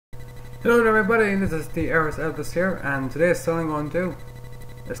Hello everybody, this is the Eris Elvis here, and today's song I'm going to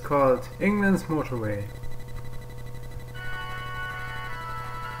do is called England's Motorway.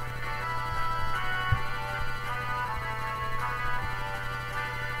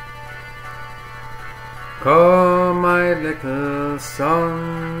 Come my little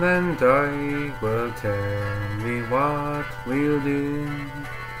son, and I will tell me what we'll do.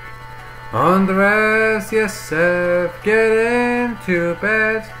 Undress yourself, get into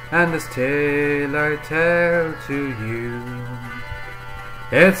bed, and this tale I tell to you.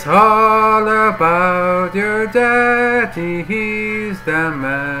 It's all about your daddy, he's the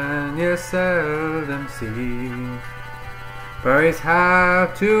man you seldom see. Boys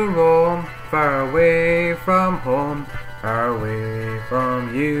have to roam far away from home, far away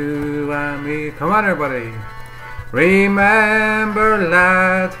from you and me. Come on everybody! Remember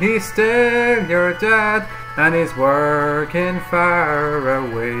lad, he's still your dad, and he's working far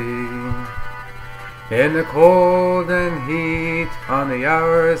away. In the cold and heat, on the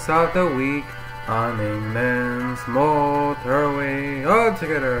hours of the week, on England's motorway, all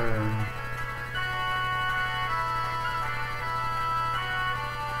together.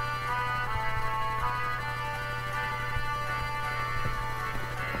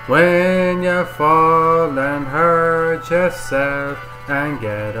 When you fall and hurt yourself and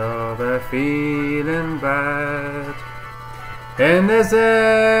get over feeling bad, and there's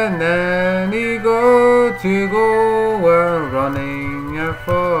any go to go running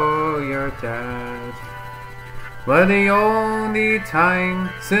for your dad. Well, the only time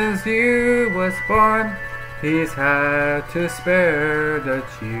since you was born he's had to spare the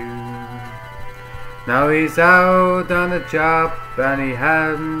tune. Now he's out on the job and he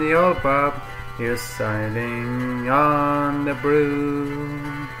hadn't the old bob, he's sailing on the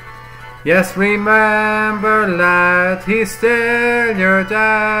broom. Yes, remember lad, he's still your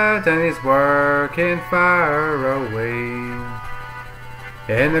dad, and he's working far away.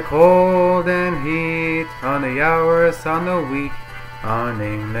 In the cold and heat, on the hours on the week, on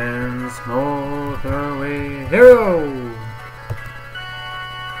England's motorway. Here we go!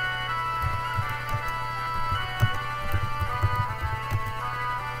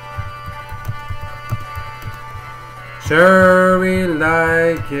 Sure we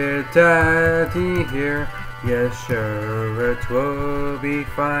like your daddy here, yes sure it will be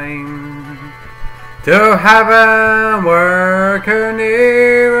fine to have a worker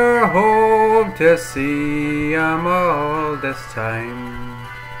nearer home to see him all this time.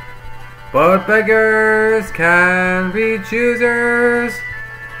 But beggars can be choosers,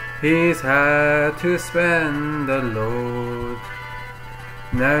 he's had to spend the load.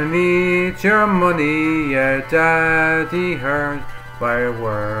 Now need your money your daddy earned while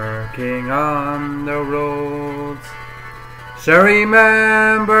working on the roads. So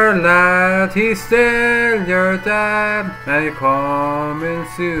remember lad, he's still your dad, and he's coming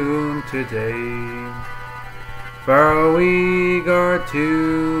soon today. For a week or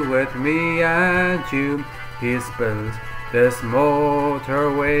two with me and you, he's built this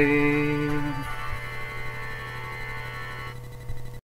motorway.